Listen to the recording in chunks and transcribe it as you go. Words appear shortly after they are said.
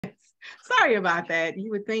Sorry about that.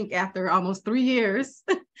 You would think after almost 3 years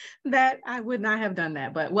that I would not have done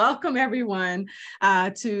that. But welcome everyone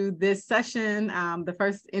to this session, the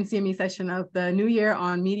first NCME session of the new year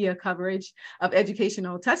on media coverage of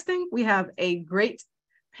educational testing. We have a great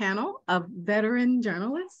panel of veteran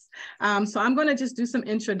journalists. So I'm going to just do some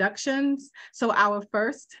introductions. So our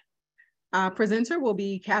first presenter will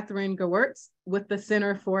be Catherine Gewirtz with the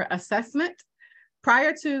Center for Assessment.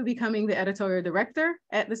 Prior to becoming the editorial director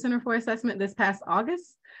at the Center for Assessment this past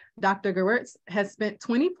August, Dr. Gewirtz has spent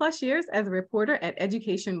 20 plus years as a reporter at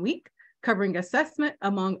Education Week, covering assessment,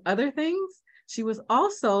 among other things. She was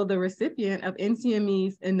also the recipient of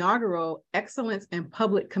NCME's inaugural Excellence in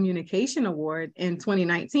Public Communication Award in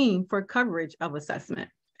 2019 for coverage of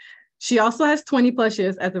assessment. She also has 20 plus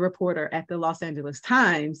years as a reporter at the Los Angeles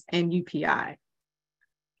Times and UPI.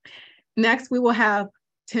 Next, we will have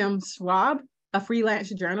Tim Schwab, a freelance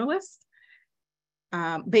journalist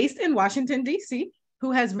based in Washington, D.C.,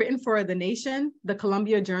 who has written for The Nation, the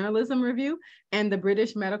Columbia Journalism Review, and the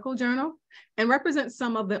British Medical Journal, and represents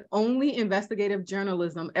some of the only investigative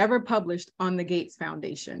journalism ever published on the Gates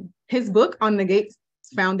Foundation. His book on the Gates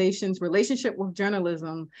Foundation's relationship with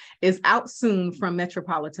journalism is out soon from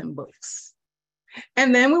Metropolitan Books.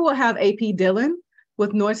 And then we will have AP Dillon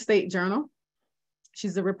with North State Journal.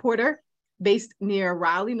 She's a reporter based near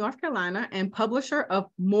Raleigh, North Carolina, and publisher of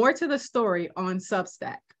More to the Story on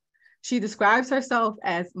Substack. She describes herself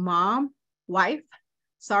as mom, wife,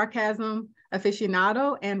 sarcasm,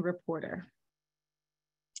 aficionado, and reporter.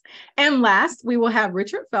 And last, we will have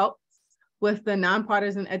Richard Phelps with the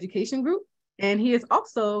Nonpartisan Education Group, and he is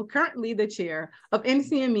also currently the chair of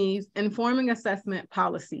NCME's Informing Assessment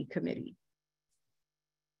Policy Committee.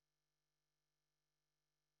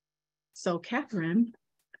 So, Catherine,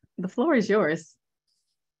 the floor is yours.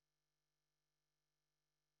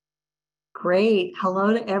 Great.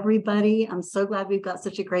 Hello to everybody. I'm so glad we've got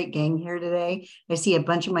such a great gang here today. I see a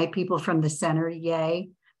bunch of my people from the center. Yay.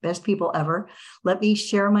 Best people ever. Let me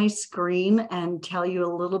share my screen and tell you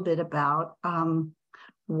a little bit about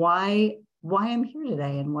why I'm here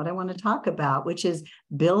today and what I want to talk about, which is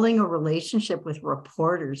building a relationship with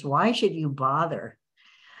reporters. Why should you bother?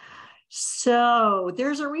 So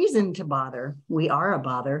there's a reason to bother. We are a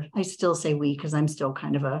bother. I still say we because I'm still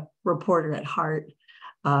kind of a reporter at heart.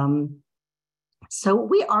 So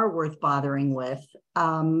we are worth bothering with.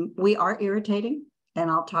 We are irritating,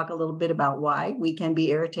 and I'll talk a little bit about why we can be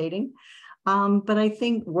irritating. But I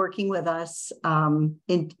think working with us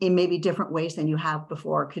in maybe different ways than you have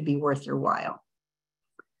before could be worth your while.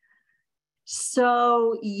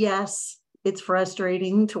 So yes, it's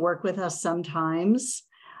frustrating to work with us sometimes.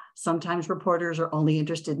 Sometimes reporters are only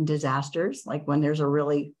interested in disasters, like when there's a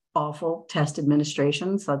really awful test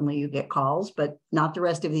administration, suddenly you get calls, but not the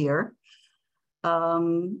rest of the year.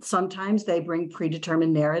 Sometimes they bring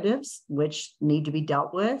predetermined narratives, which need to be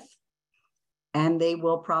dealt with, and they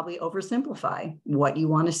will probably oversimplify what you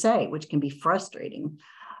want to say, which can be frustrating.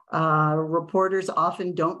 Reporters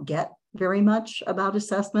often don't get very much about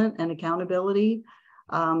assessment and accountability.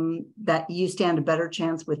 That you stand a better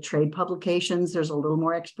chance with trade publications. There's a little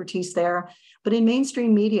more expertise there. But in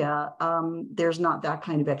mainstream media, there's not that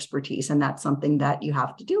kind of expertise, and that's something that you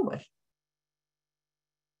have to deal with.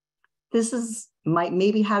 This is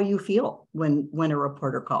maybe how you feel when a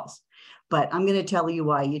reporter calls. But I'm going to tell you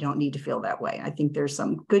why you don't need to feel that way. I think there's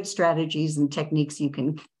some good strategies and techniques you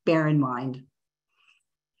can bear in mind.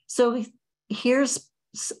 So here's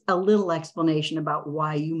a little explanation about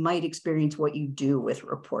why you might experience what you do with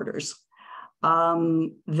reporters.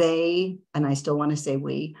 They, and I still want to say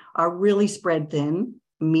we, are really spread thin.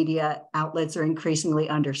 Media outlets are increasingly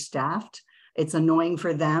understaffed. It's annoying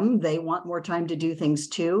for them. They want more time to do things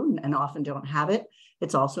too, and often don't have it.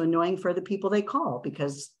 It's also annoying for the people they call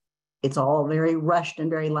because it's all very rushed and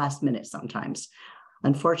very last minute sometimes.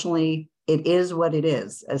 Unfortunately, it is what it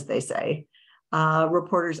is, as they say.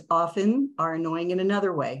 Reporters often are annoying in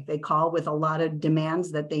another way. They call with a lot of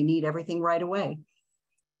demands that they need everything right away.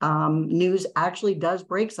 News actually does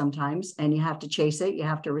break sometimes, and you have to chase it. You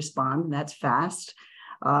have to respond. That's fast.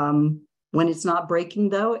 When it's not breaking,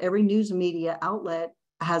 though, every news media outlet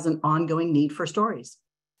has an ongoing need for stories,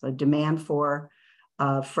 a demand for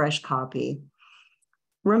fresh copy.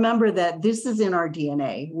 Remember that this is in our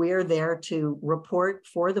DNA. We're there to report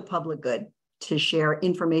for the public good, to share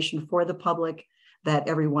information for the public that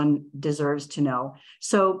everyone deserves to know.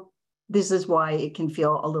 So this is why it can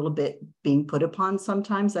feel a little bit being put upon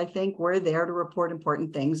sometimes. I think we're there to report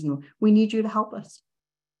important things, and we need you to help us.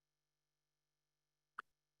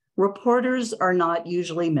 Reporters are not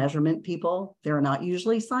usually measurement people. They're not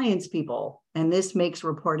usually science people. And this makes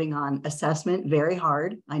reporting on assessment very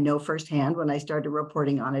hard. I know firsthand when I started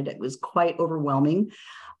reporting on it, it was quite overwhelming.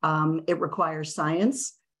 It requires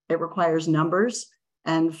science, it requires numbers.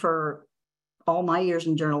 And for all my years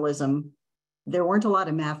in journalism, there weren't a lot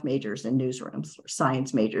of math majors in newsrooms, or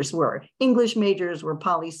science majors were. English majors were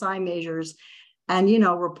poli-sci majors. And,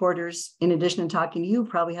 reporters, in addition to talking to you,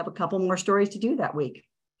 probably have a couple more stories to do that week.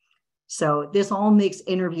 So this all makes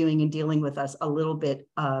interviewing and dealing with us a little bit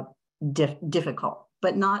difficult,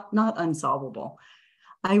 but not unsolvable.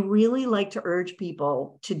 I really like to urge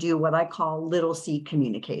people to do what I call little C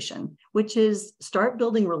communication, which is start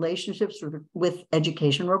building relationships with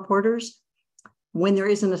education reporters when there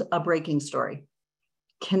isn't a breaking story.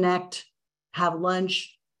 Connect, have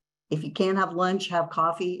lunch. If you can't have lunch, have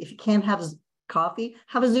coffee. If you can't have coffee,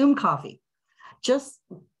 have a Zoom coffee. Just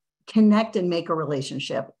connect and make a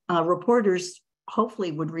relationship. Reporters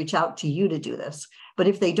hopefully would reach out to you to do this. But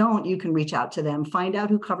if they don't, you can reach out to them, find out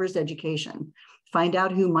who covers education, find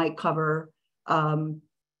out who might cover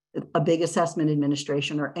a big assessment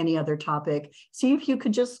administration or any other topic. See if you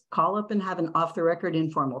could just call up and have an off-the-record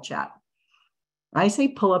informal chat. I say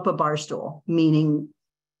pull up a bar stool, meaning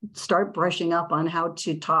start brushing up on how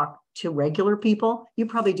to talk to regular people. You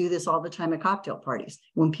probably do this all the time at cocktail parties.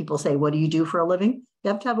 When people say, what do you do for a living? You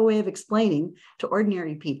have to have a way of explaining to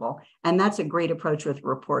ordinary people. And that's a great approach with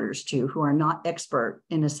reporters too, who are not expert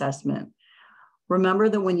in assessment. Remember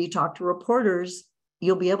that when you talk to reporters,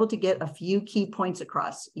 you'll be able to get a few key points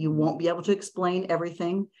across. You won't be able to explain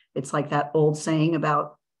everything. It's like that old saying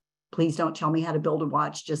about, please don't tell me how to build a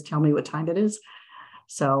watch, just tell me what time it is.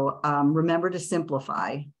 So remember to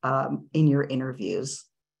simplify in your interviews.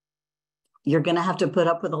 You're going to have to put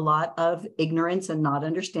up with a lot of ignorance and not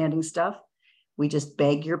understanding stuff. We just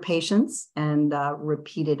beg your patience and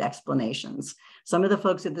repeated explanations. Some of the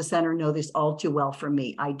folks at the center know this all too well from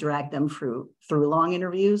me. I drag them through long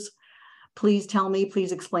interviews. Please tell me,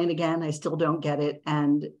 please explain again. I still don't get it.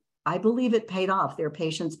 And I believe it paid off. Their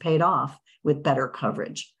patience paid off with better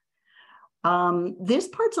coverage. This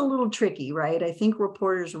part's a little tricky, right? I think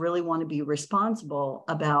reporters really want to be responsible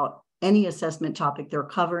about any assessment topic they're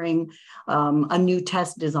covering, a new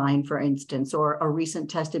test design, for instance, or a recent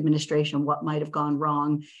test administration, what might have gone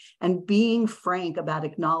wrong, and being frank about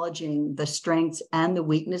acknowledging the strengths and the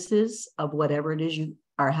weaknesses of whatever it is you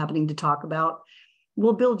are happening to talk about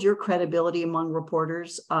will build your credibility among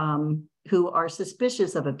reporters who are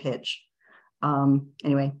suspicious of a pitch.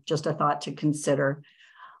 Anyway, just a thought to consider.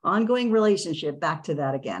 Ongoing relationship, back to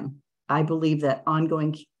that again. I believe that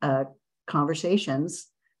ongoing conversations,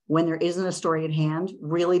 when there isn't a story at hand,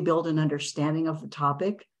 really build an understanding of the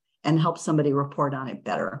topic and help somebody report on it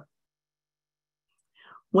better.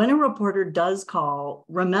 When a reporter does call,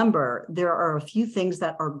 remember, there are a few things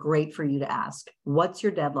that are great for you to ask. What's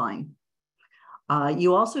your deadline?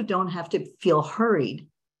 You also don't have to feel hurried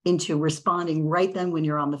into responding right then when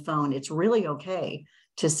you're on the phone. It's really okay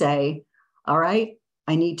to say, all right,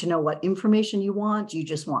 I need to know what information you want. Do you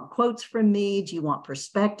just want quotes from me? Do you want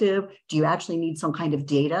perspective? Do you actually need some kind of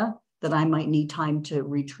data that I might need time to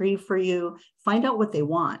retrieve for you? Find out what they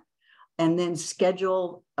want and then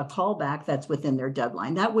schedule a callback that's within their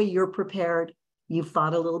deadline. That way you're prepared. You've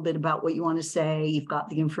thought a little bit about what you want to say. You've got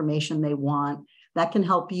the information they want. That can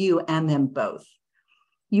help you and them both.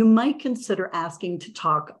 You might consider asking to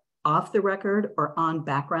talk off the record or on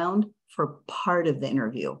background for part of the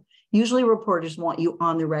interview. Usually reporters want you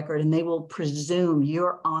on the record and they will presume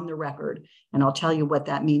you're on the record. And I'll tell you what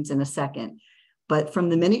that means in a second. But from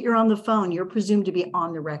the minute you're on the phone, you're presumed to be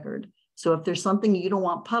on the record. So if there's something you don't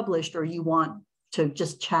want published or you want to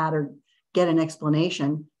just chat or get an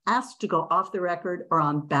explanation, ask to go off the record or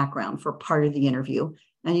on background for part of the interview.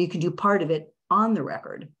 And you can do part of it on the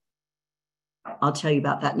record. I'll tell you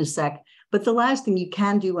about that in a sec. But the last thing you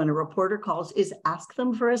can do when a reporter calls is ask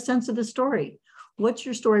them for a sense of the story. What's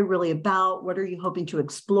your story really about? What are you hoping to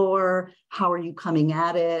explore? How are you coming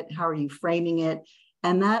at it? How are you framing it?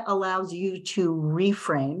 And that allows you to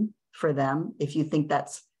reframe for them if you think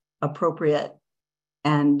that's appropriate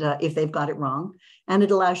and if they've got it wrong. And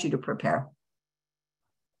it allows you to prepare.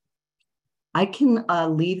 I can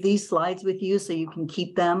leave these slides with you so you can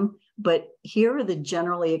keep them, but here are the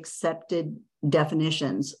generally accepted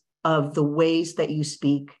definitions of the ways that you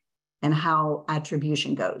speak and how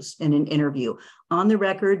attribution goes in an interview. On the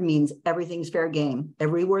record means everything's fair game.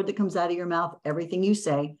 Every word that comes out of your mouth, everything you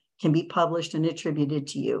say can be published and attributed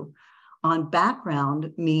to you. On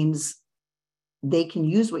background means they can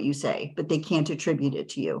use what you say, but they can't attribute it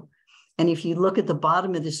to you. And if you look at the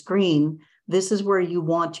bottom of the screen, this is where you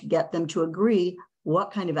want to get them to agree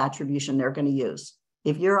what kind of attribution they're going to use.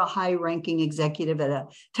 If you're a high-ranking executive at a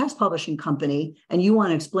text publishing company and you want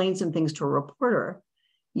to explain some things to a reporter,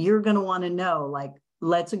 you're going to want to know, like,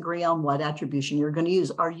 let's agree on what attribution you're going to use.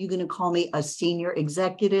 Are you going to call me a senior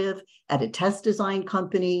executive at a test design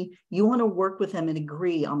company? You want to work with them and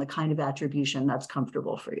agree on the kind of attribution that's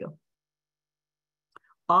comfortable for you.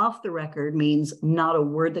 Off the record means not a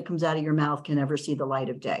word that comes out of your mouth can ever see the light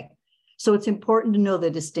of day. So it's important to know the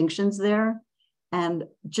distinctions there, and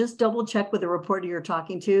just double check with the reporter you're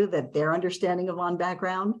talking to that their understanding of on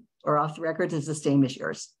background or off the record is the same as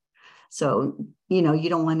yours. So, you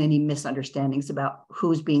don't want any misunderstandings about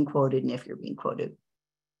who's being quoted and if you're being quoted.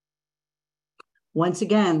 Once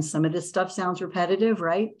again, some of this stuff sounds repetitive,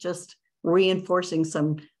 right? Just reinforcing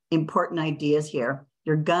some important ideas here.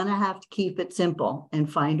 You're gonna have to keep it simple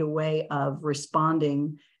and find a way of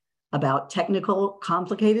responding about technical,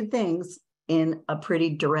 complicated things in a pretty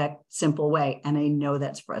direct, simple way. And I know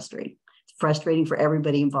that's frustrating. It's frustrating for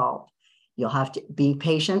everybody involved. You'll have to be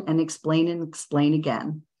patient and explain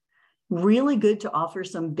again. Really good to offer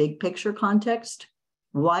some big picture context.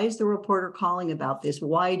 Why is the reporter calling about this?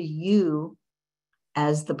 Why do you,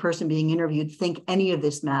 as the person being interviewed, think any of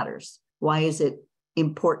this matters? Why is it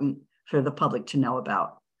important for the public to know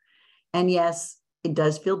about? And yes, it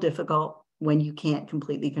does feel difficult when you can't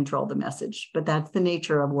completely control the message, but that's the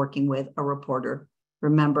nature of working with a reporter.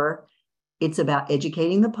 Remember, it's about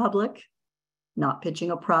educating the public, not pitching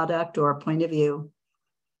a product or a point of view.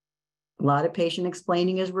 A lot of patient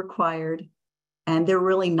explaining is required, and they're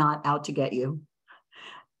really not out to get you.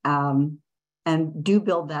 And do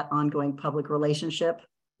build that ongoing public relationship.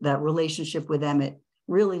 That relationship with them, it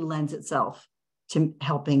really lends itself to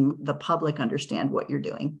helping the public understand what you're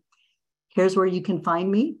doing. Here's where you can find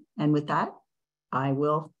me. And with that, I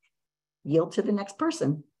will yield to the next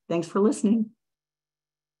person. Thanks for listening.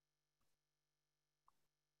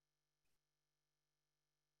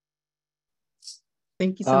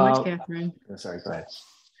 Thank you so much, Catherine. Sorry, go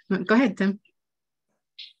ahead. Go ahead, Tim.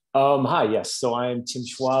 Hi, yes. So I'm Tim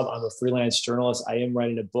Schwab. I'm a freelance journalist. I am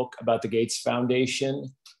writing a book about the Gates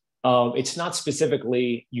Foundation. It's not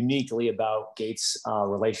specifically uniquely about Gates'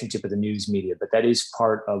 relationship with the news media, but that is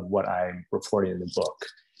part of what I'm reporting in the book.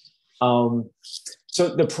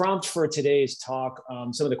 So the prompt for today's talk,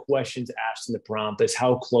 some of the questions asked in the prompt is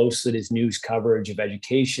how closely does news coverage of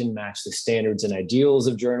education match the standards and ideals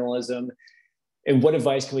of journalism? And what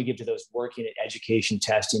advice can we give to those working at education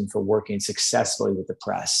testing for working successfully with the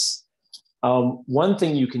press? One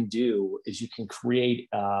thing you can do is you can create,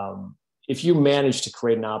 if you manage to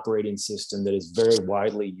create an operating system that is very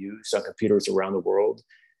widely used on computers around the world,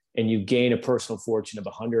 and you gain a personal fortune of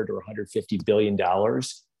 $100 or $150 billion,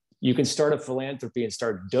 you can start a philanthropy and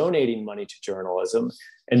start donating money to journalism.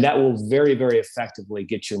 And that will very, very effectively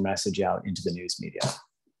get your message out into the news media.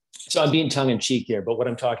 So I'm being tongue in cheek here, but what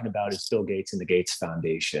I'm talking about is Bill Gates and the Gates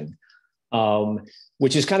Foundation,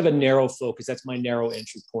 which is kind of a narrow focus. That's my narrow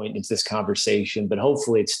entry point into this conversation, but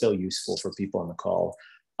hopefully it's still useful for people on the call.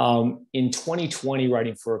 In 2020,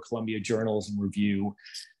 writing for Columbia Journalism Review,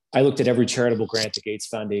 I looked at every charitable grant the Gates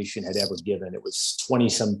Foundation had ever given. It was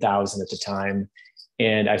 20-some thousand at the time.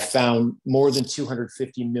 And I found more than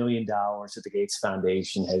 $250 million that the Gates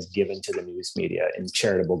Foundation has given to the news media in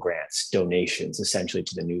charitable grants, donations, essentially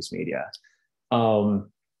to the news media.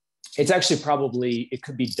 It's actually probably, it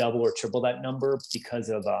could be double or triple that number because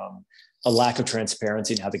of a lack of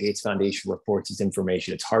transparency in how the Gates Foundation reports its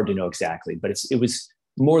information. It's hard to know exactly, but it was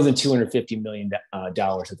more than $250 million at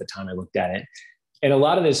the time I looked at it. And a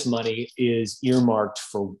lot of this money is earmarked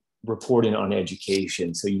for reporting on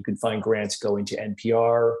education. So you can find grants going to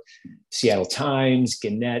NPR, Seattle Times,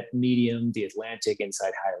 Gannett, Medium, The Atlantic,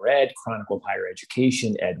 Inside Higher Ed, Chronicle of Higher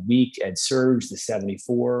Education, Ed Week, Ed Surge, The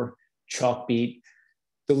 74, Chalkbeat.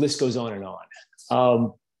 The list goes on and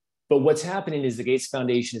on. But what's happening is the Gates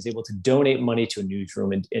Foundation is able to donate money to a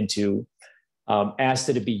newsroom and to ask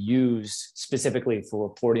that it be used specifically for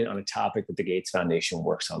reporting on a topic that the Gates Foundation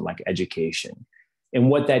works on, like education. And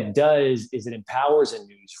what that does is it empowers a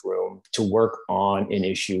newsroom to work on an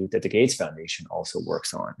issue that the Gates Foundation also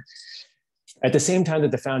works on. At the same time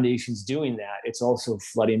that the foundation's doing that, it's also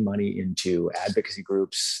flooding money into advocacy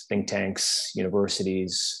groups, think tanks,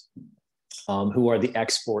 universities, who are the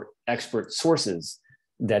expert sources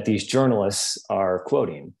that these journalists are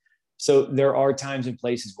quoting. So there are times and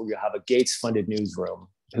places where you have a Gates-funded newsroom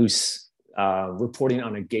who's reporting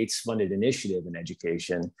on a Gates-funded initiative in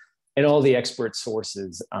education, and all the expert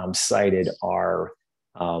sources cited are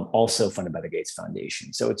also funded by the Gates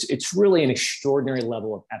Foundation. So it's really an extraordinary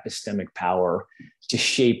level of epistemic power to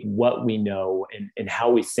shape what we know and how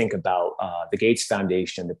we think about the Gates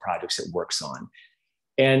Foundation and the projects it works on.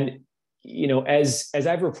 And as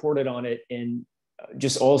I've reported on it, and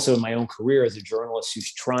just also in my own career as a journalist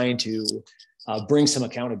who's trying to bring some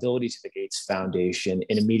accountability to the Gates Foundation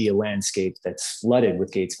in a media landscape that's flooded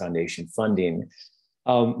with Gates Foundation funding,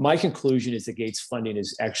 my conclusion is that Gates funding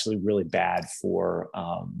is actually really bad for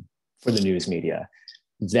the news media.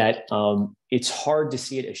 That it's hard to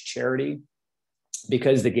see it as charity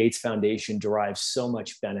because the Gates Foundation derives so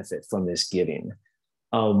much benefit from this giving.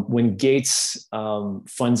 When Gates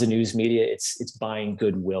funds the news media, it's buying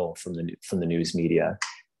goodwill from the news media.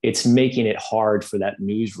 It's making it hard for that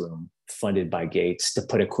newsroom funded by Gates to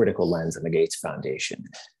put a critical lens on the Gates Foundation.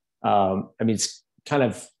 It's kind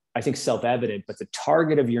of, I think, self-evident, but the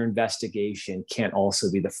target of your investigation can't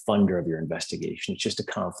also be the funder of your investigation. It's just a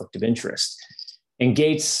conflict of interest. And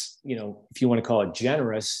Gates, if you want to call it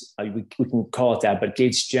generous, we can call it that, but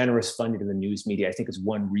Gates' generous funding of the news media, I think, is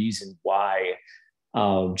one reason why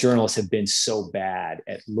journalists have been so bad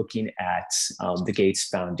at looking at the Gates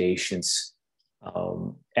Foundation's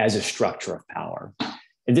as a structure of power.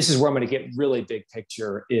 And this is where I'm going to get really big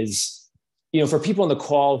picture is, for people on the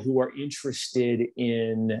call who are interested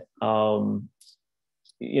in,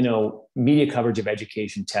 media coverage of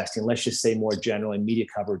education testing, let's just say more generally, media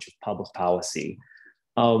coverage of public policy.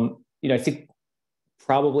 I think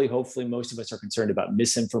probably, hopefully, most of us are concerned about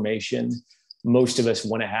misinformation. Most of us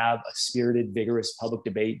want to have a spirited, vigorous public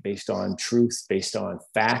debate based on truth, based on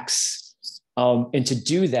facts. And to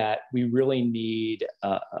do that, we really need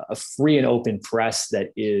a free and open press that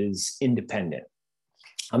is independent.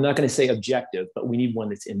 I'm not going to say objective, but we need one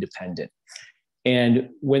that's independent. And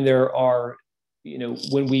when there are,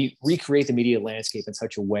 when we recreate the media landscape in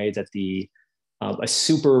such a way that a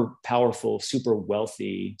super powerful, super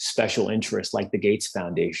wealthy special interest like the Gates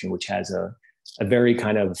Foundation, which has a very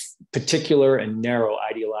kind of particular and narrow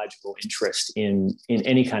ideological interest in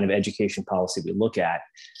any kind of education policy we look at,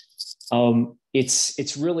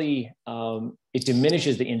 it's really, it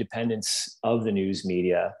diminishes the independence of the news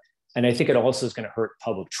media. And I think it also is going to hurt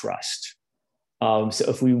public trust. So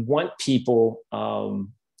if we want people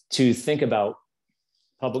to think about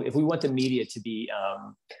if we want the media to be,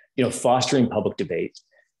 fostering public debate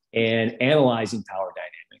and analyzing power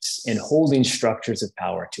dynamics and holding structures of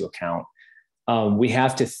power to account, we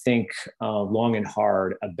have to think long and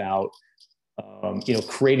hard about,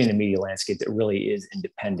 creating a media landscape that really is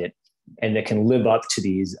independent and that can live up to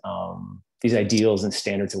these ideals and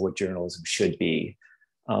standards of what journalism should be.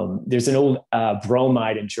 There's an old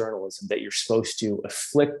bromide in journalism that you're supposed to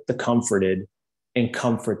afflict the comforted and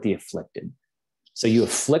comfort the afflicted. So you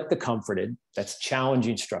afflict the comforted, that's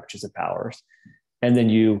challenging structures of power, and then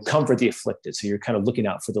you comfort the afflicted. So you're kind of looking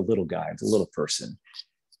out for the little guy, the little person.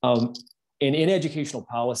 And in educational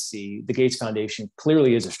policy, the Gates Foundation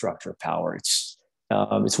clearly is a structure of power. It's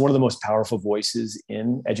one of the most powerful voices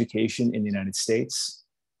in education in the United States.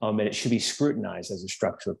 And it should be scrutinized as a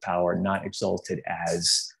structure of power, not exalted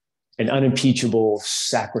as an unimpeachable,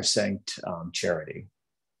 sacrosanct charity.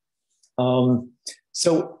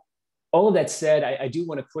 So all of that said, I do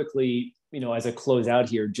want to quickly, as I close out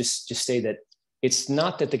here, just say that it's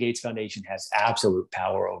not that the Gates Foundation has absolute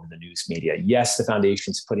power over the news media. Yes, the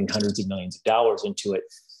foundation's putting hundreds of millions of dollars into it,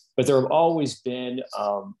 but there have always been,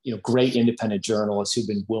 great independent journalists who've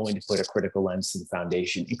been willing to put a critical lens to the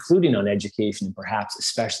foundation, including on education and perhaps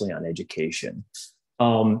especially on education.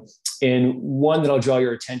 And one that I'll draw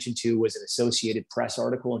your attention to was an Associated Press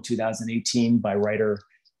article in 2018 by writer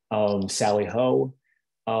Sally Ho.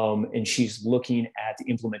 And she's looking at the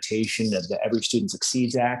implementation of the Every Student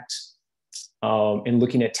Succeeds Act and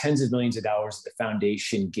looking at tens of millions of dollars that the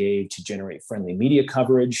foundation gave to generate friendly media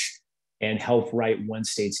coverage and help write one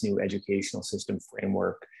state's new educational system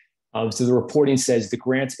framework. So the reporting says the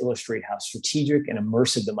grants illustrate how strategic and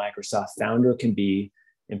immersive the Microsoft founder can be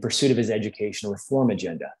in pursuit of his educational reform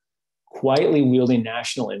agenda, quietly wielding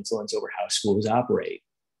national influence over how schools operate.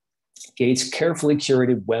 Gates' carefully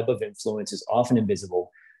curated web of influence is often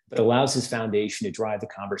invisible, but allows his foundation to drive the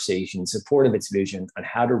conversation in support of its vision on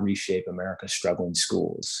how to reshape America's struggling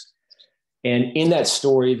schools. And in that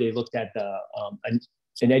story, they looked at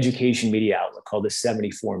an education media outlet called the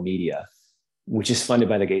 74 Media, which is funded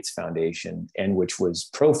by the Gates Foundation and which was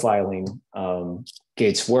profiling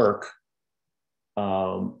Gates' work,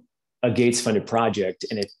 a Gates-funded project,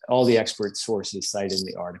 and all the expert sources cited in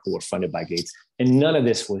the article were funded by Gates, and none of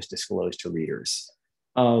this was disclosed to readers.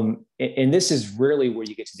 And this is really where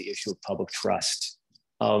you get to the issue of public trust.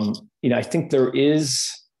 I think there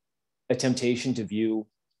is a temptation to view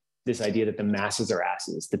this idea that the masses are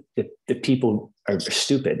asses, that the people are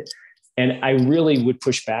stupid. And I really would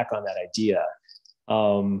push back on that idea.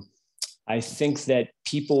 I think that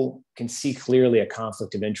people can see clearly a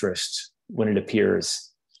conflict of interest when it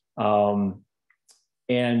appears. And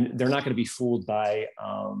they're not going to be fooled by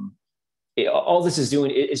all this is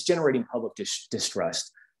doing is generating public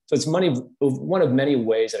distrust. So it's one of many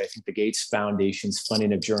ways that I think the Gates Foundation's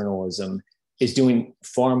funding of journalism is doing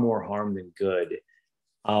far more harm than good.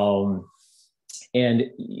 And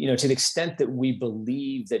to the extent that we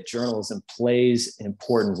believe that journalism plays an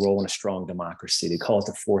important role in a strong democracy, they call it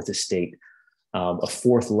the fourth estate, a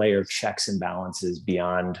fourth layer of checks and balances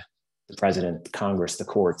beyond the president, the Congress, the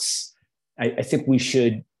courts. I think we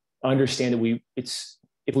should understand that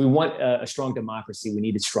if we want a strong democracy, we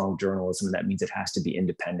need a strong journalism, and that means it has to be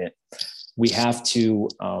independent. We have to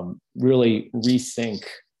really rethink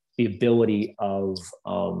the ability of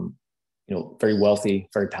very wealthy,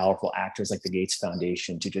 very powerful actors like the Gates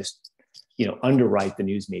Foundation to just underwrite the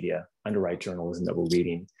news media, underwrite journalism that we're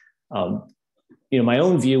reading. My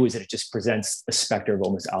own view is that it just presents a specter of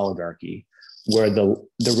almost oligarchy, where the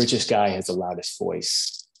richest guy has the loudest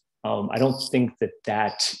voice. I don't think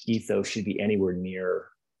that ethos should be anywhere near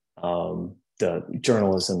the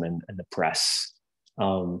journalism and the press.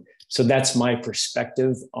 So that's my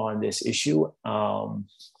perspective on this issue.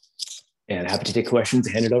 And happy to take questions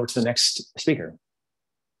and hand it over to the next speaker.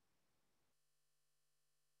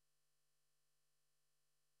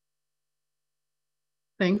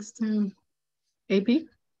 Thanks to AP. Hey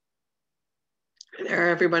there,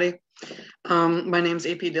 everybody. My name's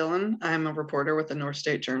AP Dillon. I'm a reporter with the North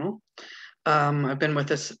State Journal. I've been with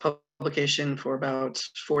this publication for about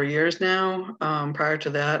 4 years now. Prior to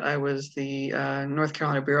that, I was the North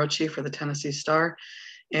Carolina bureau chief for the Tennessee Star.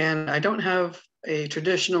 And I don't have a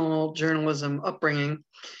traditional journalism upbringing.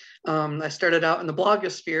 I started out in the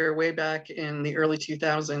blogosphere way back in the early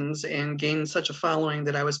 2000s and gained such a following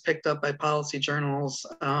that I was picked up by policy journals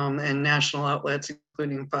and national outlets,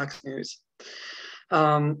 including Fox News.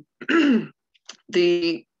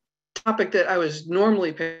 The topic that I was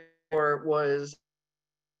normally picked for was,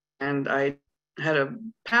 and I had a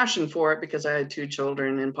passion for it because I had 2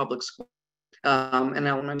 children in public school and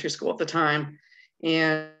elementary school at the time.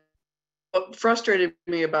 And what frustrated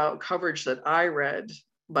me about coverage that I read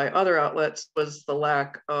by other outlets was the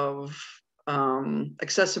lack of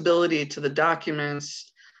accessibility to the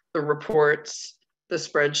documents, the reports, the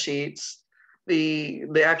spreadsheets,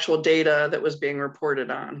 the actual data that was being reported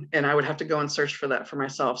on. And I would have to go and search for that for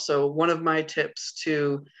myself. So one of my tips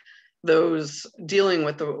to those dealing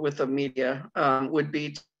with the media would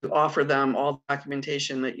be to offer them all the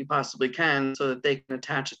documentation that you possibly can so that they can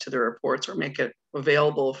attach it to their reports or make it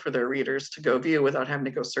available for their readers to go view without having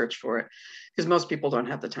to go search for it, because most people don't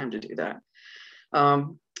have the time to do that.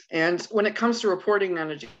 And when it comes to reporting on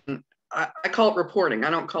education, I call it reporting. I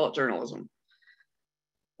don't call it journalism.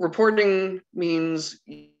 Reporting means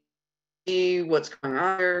you see what's going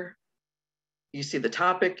on here, you see the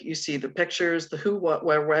topic, you see the pictures, the who, what,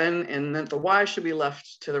 where, when, and then the why should be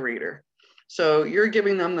left to the reader. So you're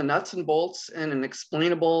giving them the nuts and bolts in an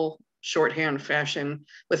explainable shorthand fashion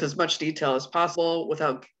with as much detail as possible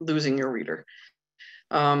without losing your reader.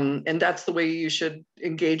 And that's the way you should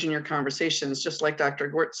engage in your conversations. Just like Dr.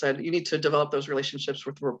 Gort said, you need to develop those relationships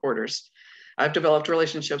with reporters. I've developed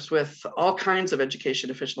relationships with all kinds of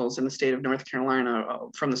education officials in the state of North Carolina,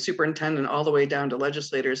 from the superintendent all the way down to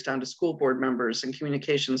legislators, down to school board members and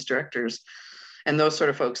communications directors, and those sort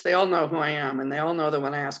of folks. They all know who I am, and they all know that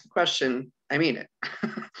when I ask a question, I mean it.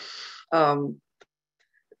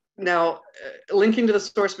 Now, linking to the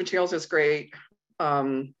source materials is great.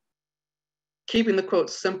 Keeping the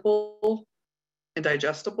quotes simple and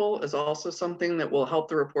digestible is also something that will help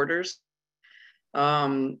the reporters.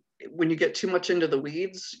 When you get too much into the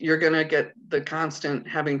weeds, you're going to get the constant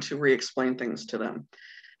having to re-explain things to them.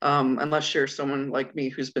 Unless you're someone like me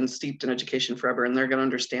who's been steeped in education forever, and they're going to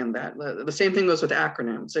understand that. The same thing goes with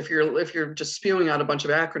acronyms. If you're just spewing out a bunch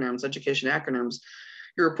of acronyms, education acronyms,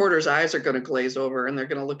 your reporter's eyes are going to glaze over and they're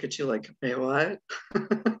going to look at you like, hey, what?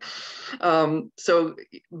 So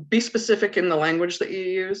be specific in the language that you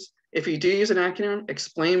use. If you do use an acronym,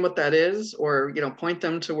 explain what that is, or point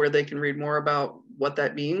them to where they can read more about what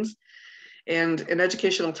that means. And in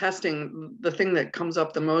educational testing, the thing that comes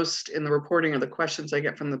up the most in the reporting or the questions I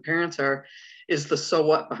get from the parents is the so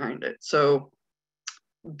what behind it. So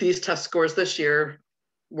these test scores this year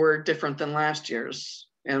were different than last year's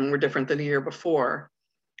and were different than the year before.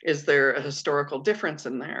 Is there a historical difference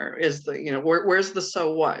in there? Is where's the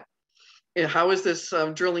so what? How is this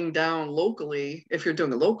drilling down locally? If you're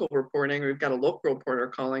doing a local reporting, or you've got a local reporter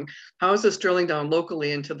calling, how is this drilling down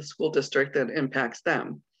locally into the school district that impacts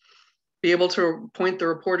them? Be able to point the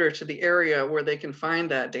reporter to the area where they can find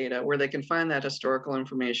that data, where they can find that historical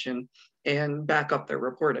information and back up their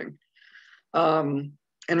reporting.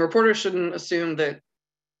 And reporters shouldn't assume that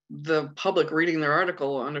the public reading their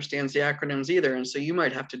article understands the acronyms either. And so you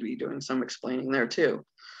might have to be doing some explaining there too.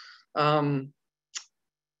 The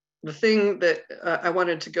thing that I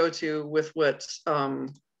wanted to go to with what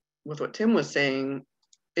Tim was saying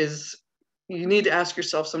is you need to ask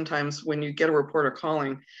yourself sometimes when you get a reporter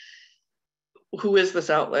calling, who is this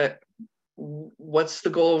outlet? What's the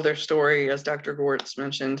goal of their story, as Dr. Gwartz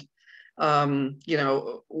mentioned? You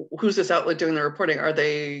know, who's this outlet doing the reporting? Are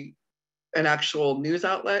they an actual news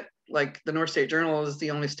outlet? Like the North State Journal is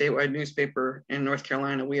the only statewide newspaper in North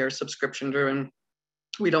Carolina. We are subscription driven.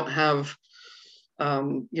 We don't have,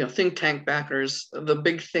 you know, think tank backers. The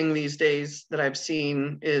big thing these days that I've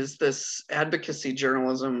seen is this advocacy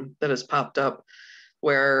journalism that has popped up,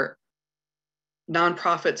 where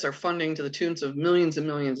nonprofits are funding to the tunes of millions and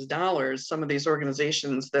millions of dollars some of these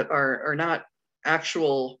organizations that are not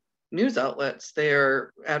actual news outlets. They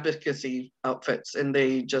are advocacy outfits, and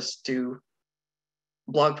they just do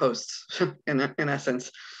blog posts in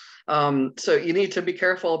essence. So you need to be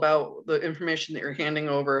careful about the information that you're handing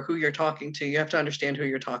over, who you're talking to. You have to understand who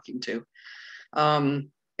you're talking to.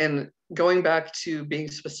 And going back to being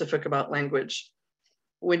specific about language,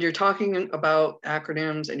 when you're talking about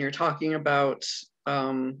acronyms and you're talking about,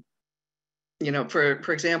 you know,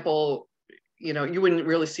 for example, you know, you wouldn't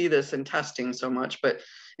really see this in testing so much, but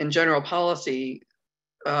in general policy,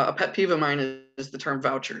 a pet peeve of mine is the term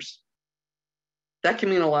vouchers. That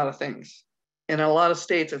can mean a lot of things. In a lot of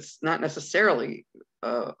states, it's not necessarily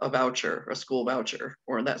a voucher, a school voucher,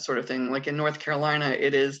 or that sort of thing. Like in North Carolina,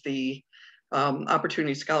 it is the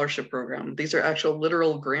Opportunity Scholarship Program. These are actual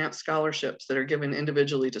literal grant scholarships that are given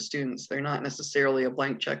individually to students. They're not necessarily a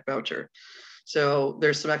blank check voucher. So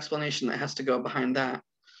there's some explanation that has to go behind that.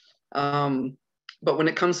 But when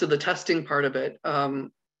it comes to the testing part of it,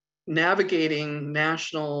 navigating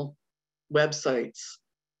national websites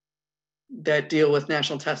that deal with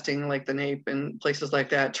national testing, like the NAEP and places like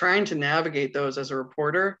that, trying to navigate those as a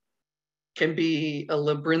reporter can be a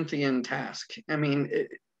labyrinthian task. I mean,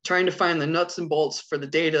 trying to find the nuts and bolts for the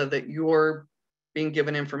data that you're being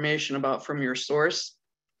given information about from your source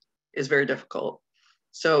is very difficult.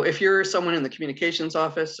 So if you're someone in the communications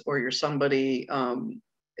office, or you're somebody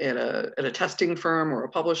at a testing firm or a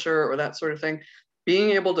publisher or that sort of thing,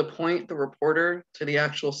 being able to point the reporter to the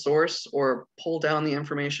actual source or pull down the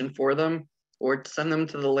information for them or send them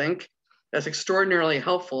to the link, that's extraordinarily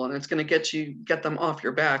helpful, and it's going to get them off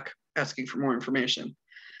your back asking for more information.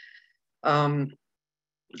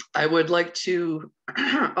 I would like to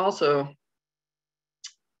also,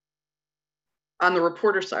 on the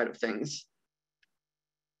reporter side of things,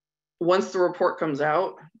 once the report comes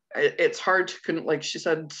out, it's hard to, like she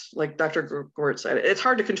said, like Dr. Gwartz said, it's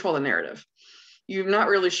hard to control the narrative. You're not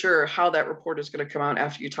really sure how that report is going to come out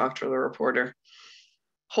after you talk to the reporter.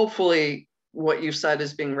 Hopefully what you said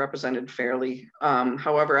is being represented fairly.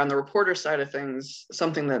 However, on the reporter side of things,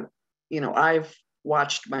 something that, you know, I've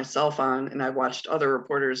watched myself on, and I've watched other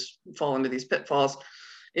reporters fall into these pitfalls,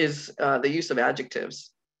 is the use of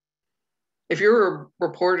adjectives. If your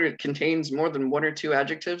report contains more than one or two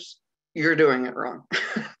adjectives, you're doing it wrong.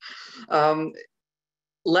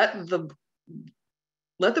 Let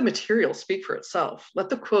the material speak for itself. Let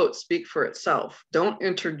the quote speak for itself. Don't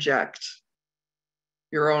interject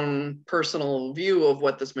your own personal view of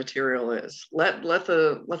what this material is. Let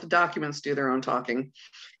the documents do their own talking.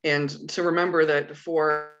 And to remember that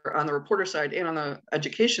on the reporter side and on the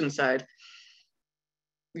education side,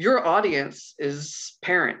 your audience is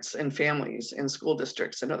parents and families and school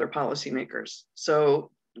districts and other policymakers.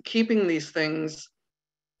 So keeping these things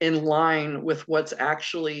in line with what's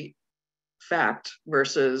actually fact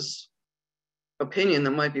versus opinion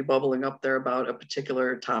that might be bubbling up there about a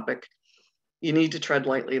particular topic, you need to tread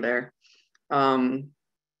lightly there.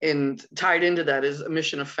 And tied into that is a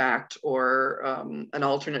mission of fact or an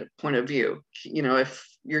alternate point of view. You know, if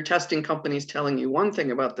your testing company is telling you one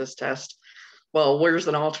thing about this test, well, where's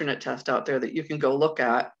an alternate test out there that you can go look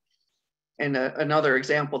at, and another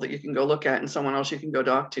example that you can go look at, and someone else you can go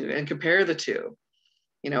talk to, and compare the two.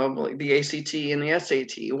 You know, the ACT and the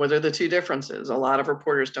SAT, what are the two differences? A lot of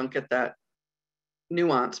reporters don't get that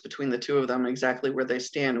nuance between the two of them, exactly where they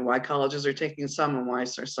stand, and why colleges are taking some and why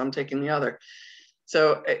are some taking the other.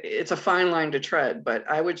 So it's a fine line to tread, but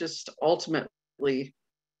I would just ultimately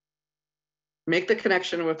make the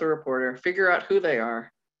connection with the reporter, figure out who they are,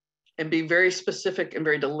 and be very specific and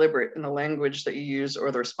very deliberate in the language that you use or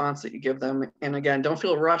the response that you give them. And again, don't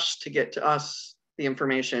feel rushed to get to us the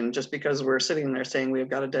information just because we're sitting there saying we've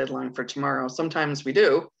got a deadline for tomorrow. Sometimes we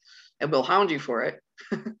do, and we'll hound you for it.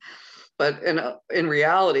 But in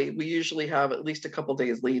reality, we usually have at least a couple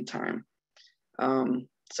days lead time.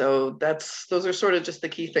 So those are sort of just the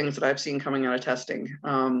key things that I've seen coming out of testing.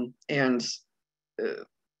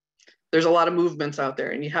 There's a lot of movements out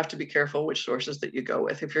there, and you have to be careful which sources that you go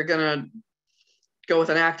with. If you're gonna go with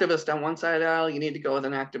an activist on one side of the aisle, you need to go with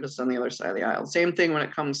an activist on the other side of the aisle. Same thing when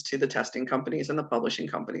it comes to the testing companies and the publishing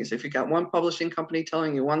companies. If you got one publishing company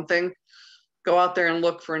telling you one thing, go out there and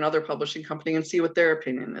look for another publishing company and see what their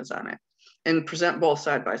opinion is on it, and present both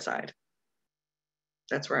side by side.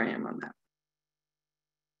 That's where I am on that.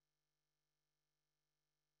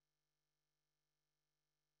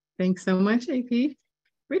 Thanks so much, AP.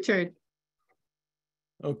 Richard.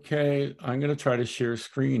 Okay, I'm going to try to share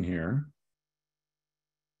screen here.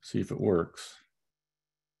 See if it works.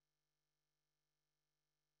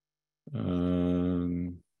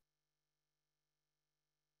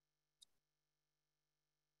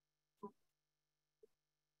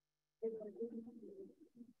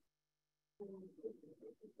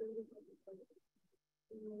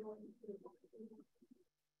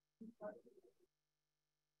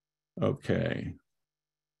 Okay.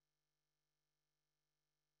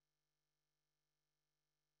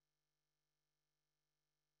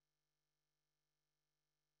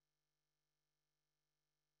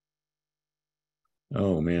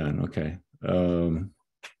 Oh man, okay.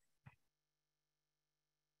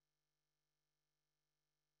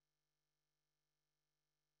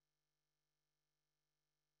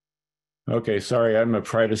 Okay, sorry, I'm in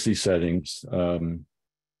privacy settings.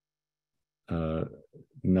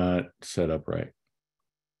 Not set up right.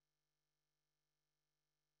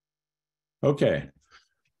 Okay,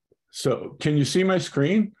 so can you see my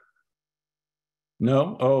screen?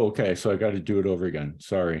 No? Oh, okay, so I got to do it over again.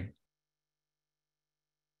 Sorry.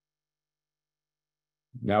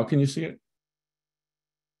 Now can you see it?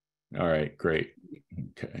 All right, great.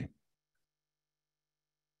 Okay.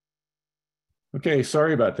 Okay,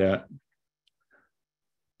 sorry about that.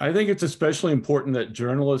 I think it's especially important that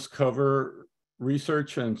journalists cover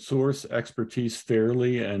research and source expertise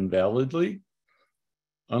fairly and validly.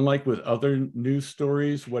 Unlike with other news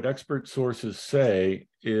stories, what expert sources say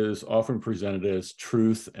is often presented as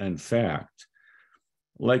truth and fact.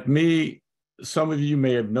 Like me, some of you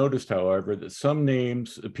may have noticed, however, that some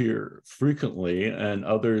names appear frequently and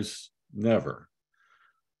others never.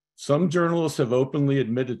 Some journalists have openly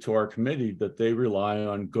admitted to our committee that they rely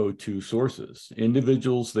on go-to sources,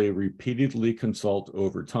 individuals they repeatedly consult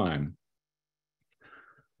over time.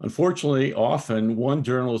 Unfortunately, often one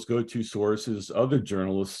journalist's go-to source is other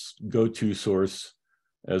journalists' go-to source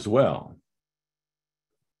as well.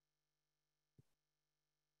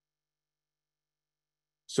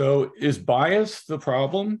 So is bias the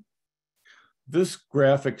problem? This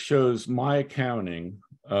graphic shows my accounting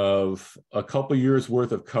of a couple years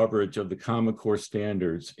worth of coverage of the Common Core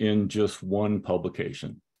standards in just one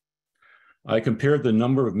publication. I compared the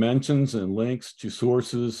number of mentions and links to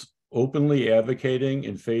sources openly advocating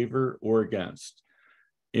in favor or against.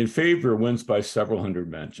 In favor wins by several hundred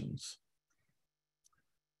mentions.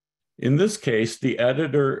 In this case, the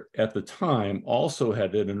editor at the time also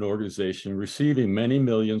headed an organization receiving many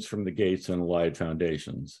millions from the Gates and Allied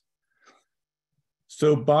foundations.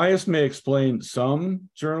 So bias may explain some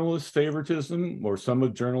journalist favoritism or some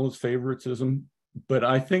of journalist favoritism, but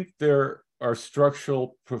I think there are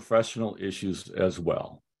structural professional issues as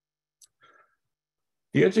well.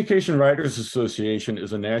 The Education Writers Association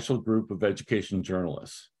is a national group of education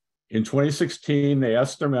journalists. In 2016, they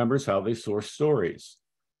asked their members how they source stories.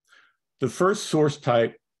 The first source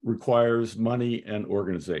type requires money and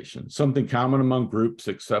organization, something common among groups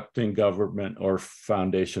accepting government or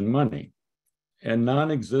foundation money, and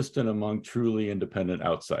non-existent among truly independent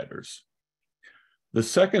outsiders. The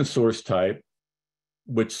second source type,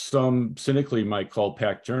 which some cynically might call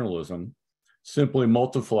PAC journalism, simply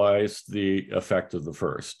multiplies the effect of the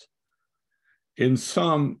first. In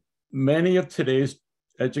sum, many of today's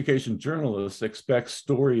education journalists expect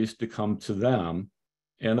stories to come to them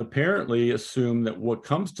and apparently assume that what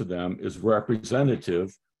comes to them is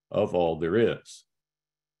representative of all there is.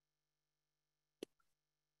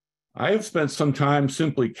 I have spent some time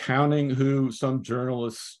simply counting who some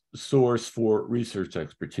journalists source for research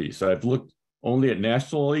expertise. I've looked only at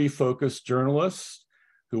nationally focused journalists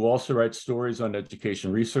who also write stories on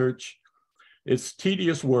education research. It's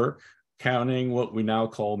tedious work counting what we now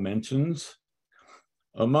call mentions.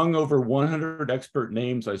 Among over 100 expert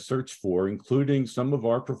names I searched for, including some of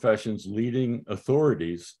our profession's leading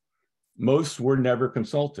authorities, most were never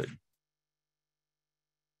consulted.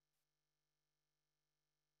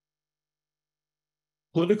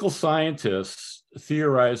 Political scientists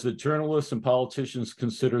theorize that journalists and politicians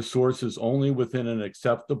consider sources only within an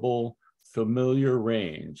acceptable, familiar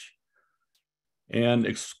range. and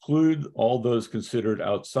exclude all those considered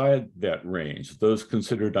outside that range, those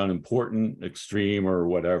considered unimportant, extreme, or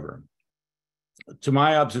whatever. To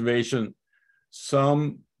my observation,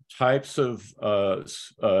 some types of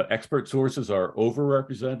expert sources are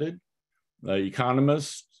overrepresented.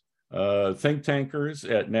 Economists, think tankers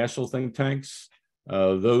at national think tanks,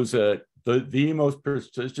 those at the most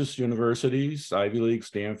prestigious universities, Ivy League,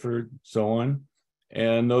 Stanford, so on,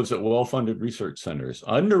 and those at well-funded research centers.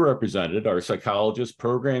 Underrepresented are psychologists,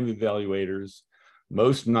 program evaluators,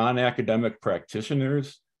 most non-academic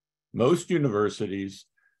practitioners, most universities,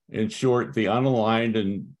 in short, the unaligned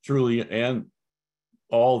and truly, and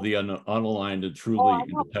all the unaligned and truly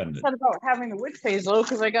independent. I said about having the witch hazel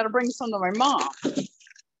because I got to bring some to my mom.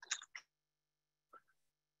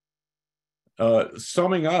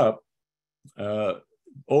 Summing up,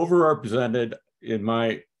 overrepresented, in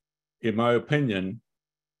my opinion,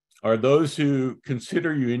 are those who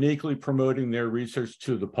consider uniquely promoting their research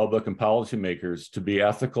to the public and policymakers to be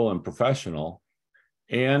ethical and professional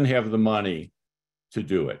and have the money to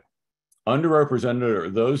do it. Underrepresented are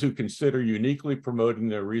those who consider uniquely promoting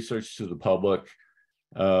their research to the public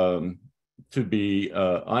to be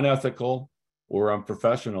unethical or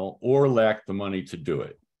unprofessional or lack the money to do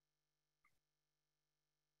it.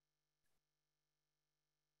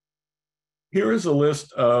 Here is a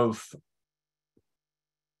list of,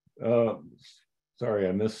 sorry,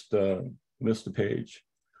 I missed a page.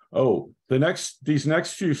 Oh, these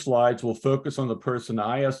next few slides will focus on the person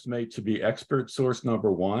I estimate to be expert source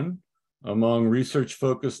number one among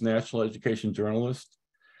research-focused national education journalists.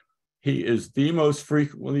 He is the most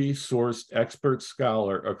frequently sourced expert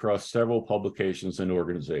scholar across several publications and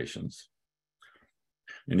organizations.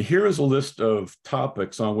 And here is a list of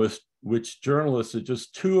topics on which journalists at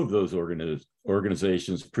just two of those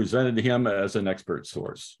organizations presented him as an expert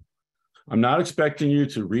source. I'm not expecting you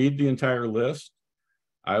to read the entire list.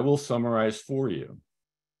 I will summarize for you.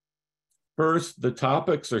 First, the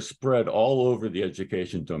topics are spread all over the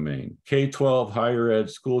education domain: K-12, higher ed,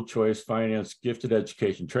 school choice, finance, gifted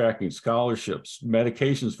education tracking, scholarships,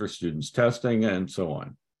 medications for students, testing, and so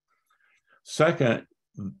on. Second,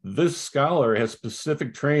 this scholar has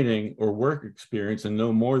specific training or work experience in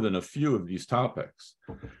no more than a few of these topics.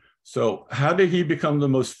 So how did he become the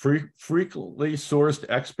most frequently sourced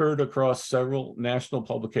expert across several national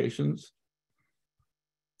publications?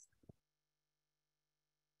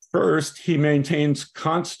 First, he maintains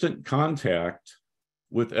constant contact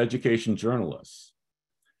with education journalists.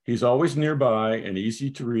 He's always nearby and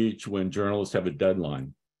easy to reach when journalists have a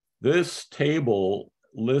deadline. This table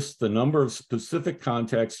lists the number of specific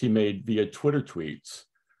contacts he made via Twitter tweets,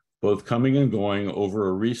 both coming and going over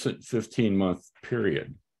a recent 15-month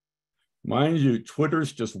period. Mind you,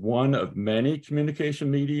 Twitter's just one of many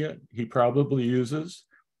communication media he probably uses,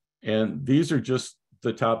 and these are just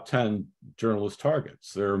the top 10 journalist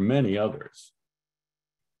targets. There are many others.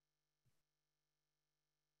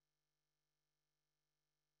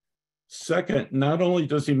 Second, not only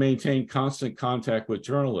does he maintain constant contact with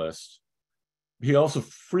journalists, he also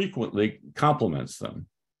frequently compliments them.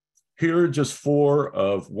 Here are just 4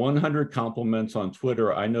 of 100 compliments on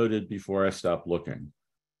Twitter I noted before I stopped looking.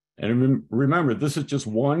 And remember, this is just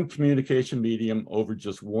one communication medium over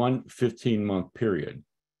just one 15-month period.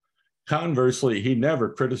 Conversely, he never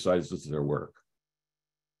criticizes their work.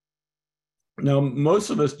 Now, most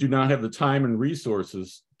of us do not have the time and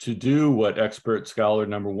resources to do what expert scholar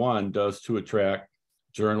number one does to attract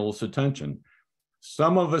journalists' attention.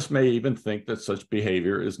 Some of us may even think that such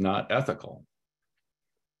behavior is not ethical.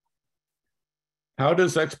 How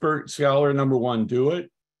does expert scholar number one do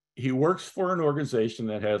it? He works for an organization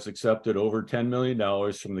that has accepted over $10 million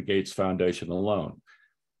from the Gates Foundation alone,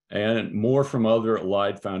 and more from other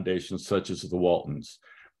allied foundations such as the Waltons.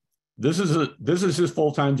 This is his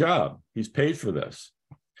full-time job. He's paid for this.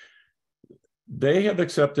 They have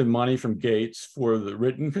accepted money from Gates for the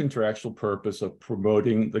written contractual purpose of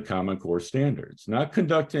promoting the Common Core standards, not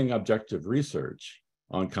conducting objective research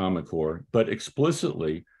on Common Core, but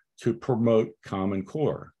explicitly to promote Common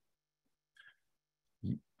Core.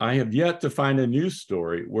 I have yet to find a news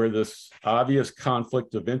story where this obvious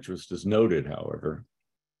conflict of interest is noted, however.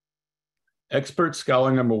 Expert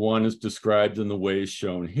scholar number one is described in the ways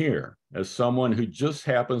shown here as someone who just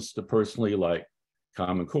happens to personally like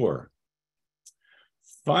Common Core.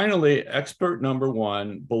 Finally, expert number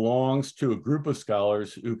one belongs to a group of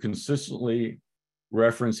scholars who consistently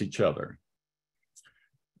reference each other.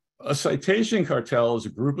 A citation cartel is a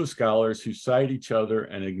group of scholars who cite each other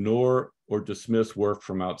and ignore or dismiss work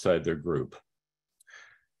from outside their group.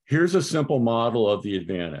 Here's a simple model of the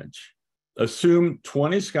advantage. Assume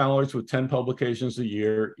 20 scholars with 10 publications a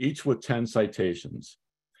year, each with 10 citations.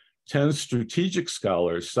 10 strategic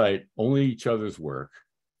scholars cite only each other's work.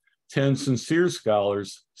 10 sincere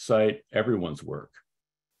scholars cite everyone's work.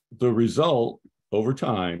 The result, over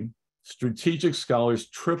time, strategic scholars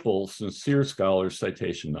triple sincere scholars'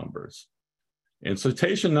 citation numbers. And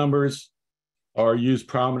citation numbers are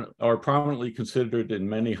prominently considered in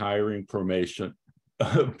many hiring, promotion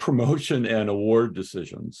and award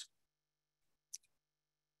decisions.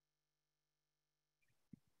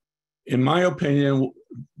 In my opinion,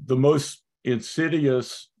 the most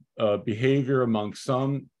insidious behavior among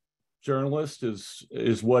some journalists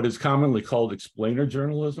is what is commonly called explainer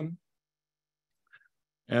journalism.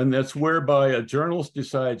 And that's whereby a journalist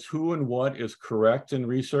decides who and what is correct in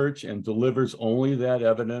research and delivers only that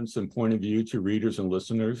evidence and point of view to readers and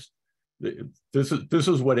listeners. This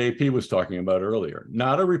is what AP was talking about earlier.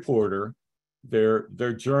 Not a reporter, they're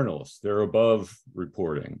journalists, they're above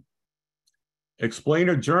reporting.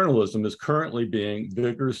 Explainer journalism is currently being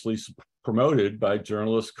vigorously promoted by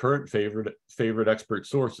journalists' current favorite expert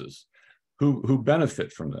sources who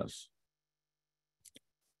benefit from this.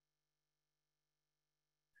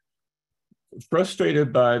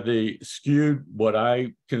 Frustrated by the what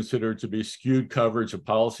I consider to be skewed coverage of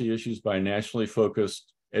policy issues by nationally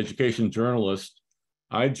focused education journalists,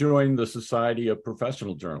 I joined the Society of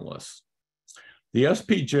Professional Journalists. The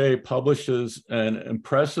SPJ publishes an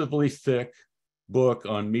impressively thick book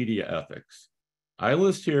on media ethics. I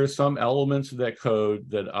list here some elements of that code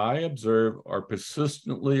that I observe are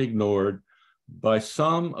persistently ignored by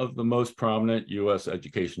some of the most prominent US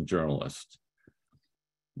education journalists.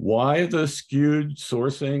 Why the skewed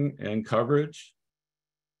sourcing and coverage?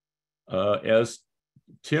 As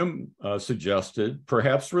Tim suggested,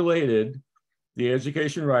 perhaps related, the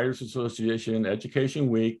Education Writers Association, Education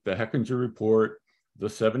Week, the Hechinger Report, the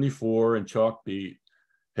 74, and Chalkbeat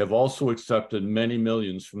have also accepted many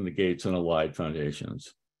millions from the Gates and Allied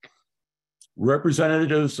foundations.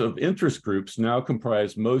 Representatives of interest groups now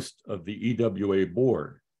comprise most of the EWA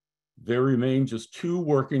board. There remain just 2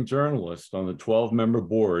 working journalists on the 12-member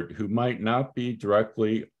board who might not be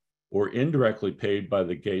directly or indirectly paid by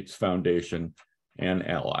the Gates Foundation and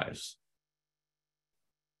allies.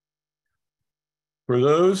 For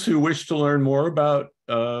those who wish to learn more about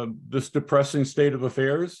this depressing state of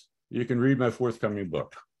affairs, you can read my forthcoming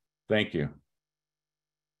book. Thank you.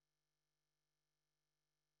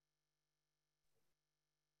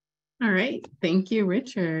 All right, thank you,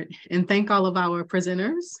 Richard. And thank all of our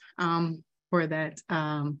presenters for that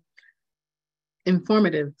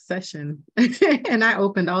informative session. And I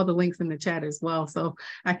opened all the links in the chat as well, so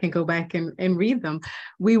I can go back and read them.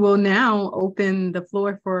 We will now open the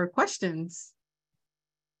floor for questions.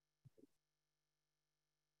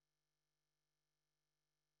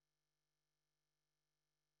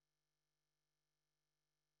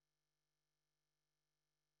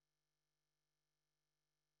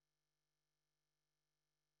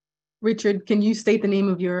 Richard, can you state the name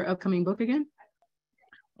of your upcoming book again?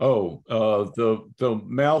 Oh, the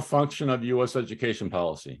malfunction of U.S. education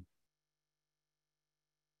policy.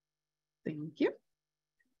 Thank you.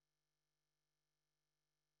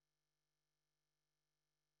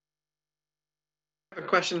 I have a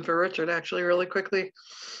question for Richard, actually, really quickly.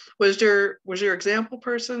 Was your example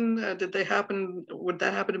person? Would that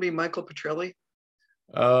happen to be Michael Petrilli?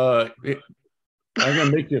 I'm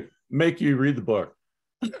gonna make you read the book.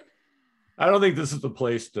 I don't think this is the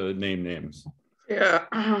place to name names. Yeah,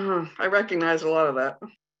 I recognize a lot of that.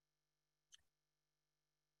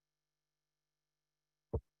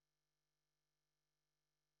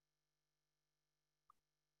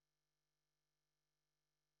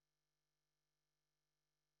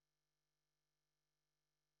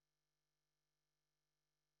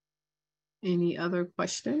 Any other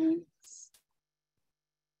questions?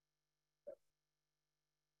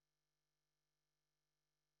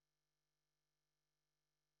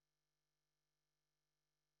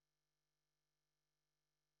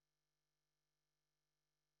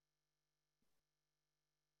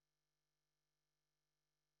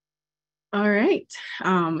 All right.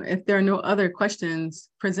 If there are no other questions,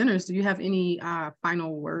 presenters, do you have any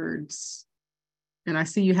final words? And I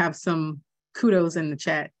see you have some kudos in the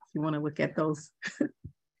chat if you want to look at those for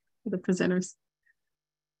the presenters.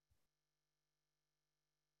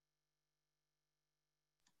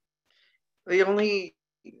 The only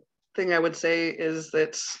thing I would say is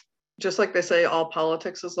that just like they say, all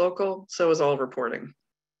politics is local, so is all reporting.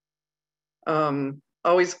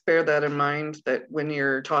 Always bear that in mind, that when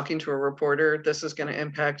you're talking to a reporter, this is going to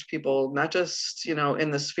impact people, not just, in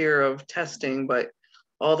the sphere of testing, but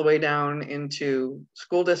all the way down into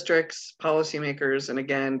school districts, policymakers, and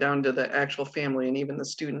again, down to the actual family and even the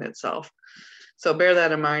student itself. So bear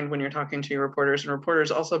that in mind when you're talking to your reporters, and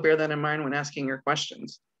reporters also bear that in mind when asking your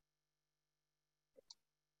questions.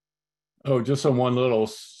 Oh, just on one little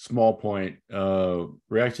small point,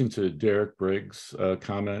 reacting to Derek Briggs'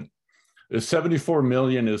 comment. The 74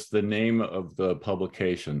 million is the name of the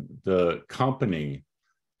publication. The company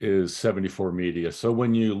is 74 Media. So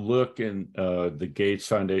when you look in the Gates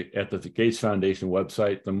Foundation, at the Gates Foundation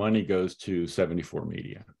website, the money goes to 74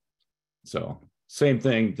 Media. So same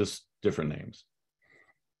thing, just different names.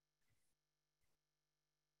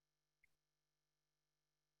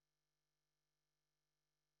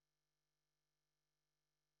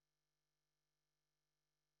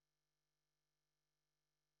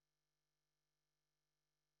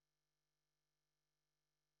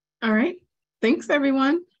 All right. Thanks,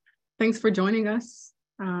 everyone. Thanks for joining us.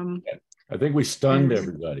 I think we stunned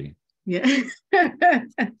everybody. Yeah.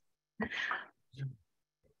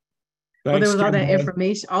 Well, there was all that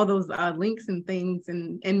information, all those links and things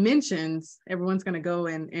and mentions. Everyone's going to go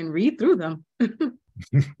and read through them.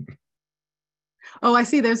 Oh, I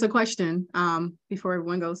see there's a question before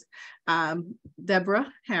everyone goes.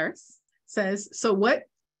 Deborah Harris says, so what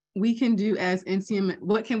we can do as NCM,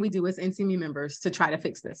 what can we do as NCME members to try to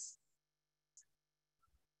fix this?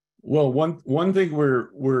 Well, one thing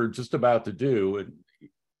we're just about to do, and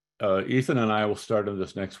Ethan and I will start on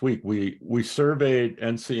this next week. We surveyed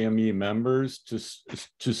NCME members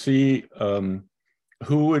to see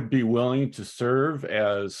who would be willing to serve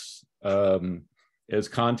as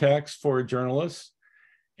contacts for journalists,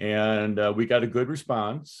 and we got a good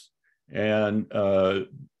response, and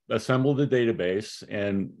assembled a database.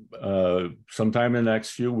 And sometime in the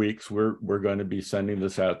next few weeks, we're going to be sending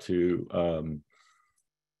this out to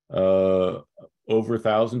over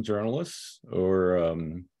 1,000 journalists or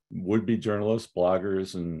would-be journalists,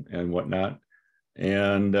 bloggers, and whatnot,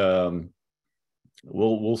 and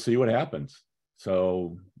we'll see what happens.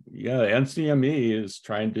 So yeah, NCME is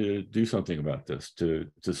trying to do something about this to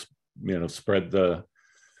spread the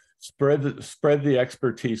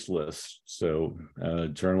expertise list, so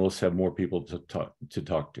journalists have more people to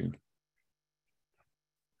talk to.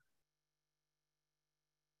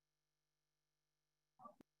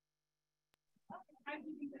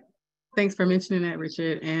 Thanks for mentioning that,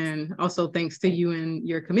 Richard. And also thanks to you and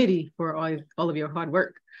your committee for all of your hard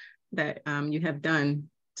work that you have done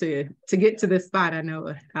to get to this spot. I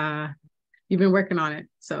know you've been working on it.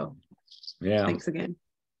 So yeah, thanks again.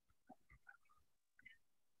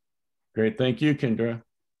 Great. Thank you, Kendra.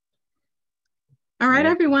 All right,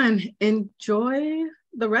 everyone. Enjoy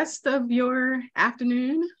the rest of your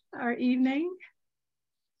afternoon or evening.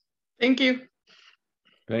 Thank you.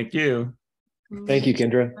 Thank you. Thank you,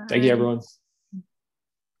 Kendra. Thank you, everyone.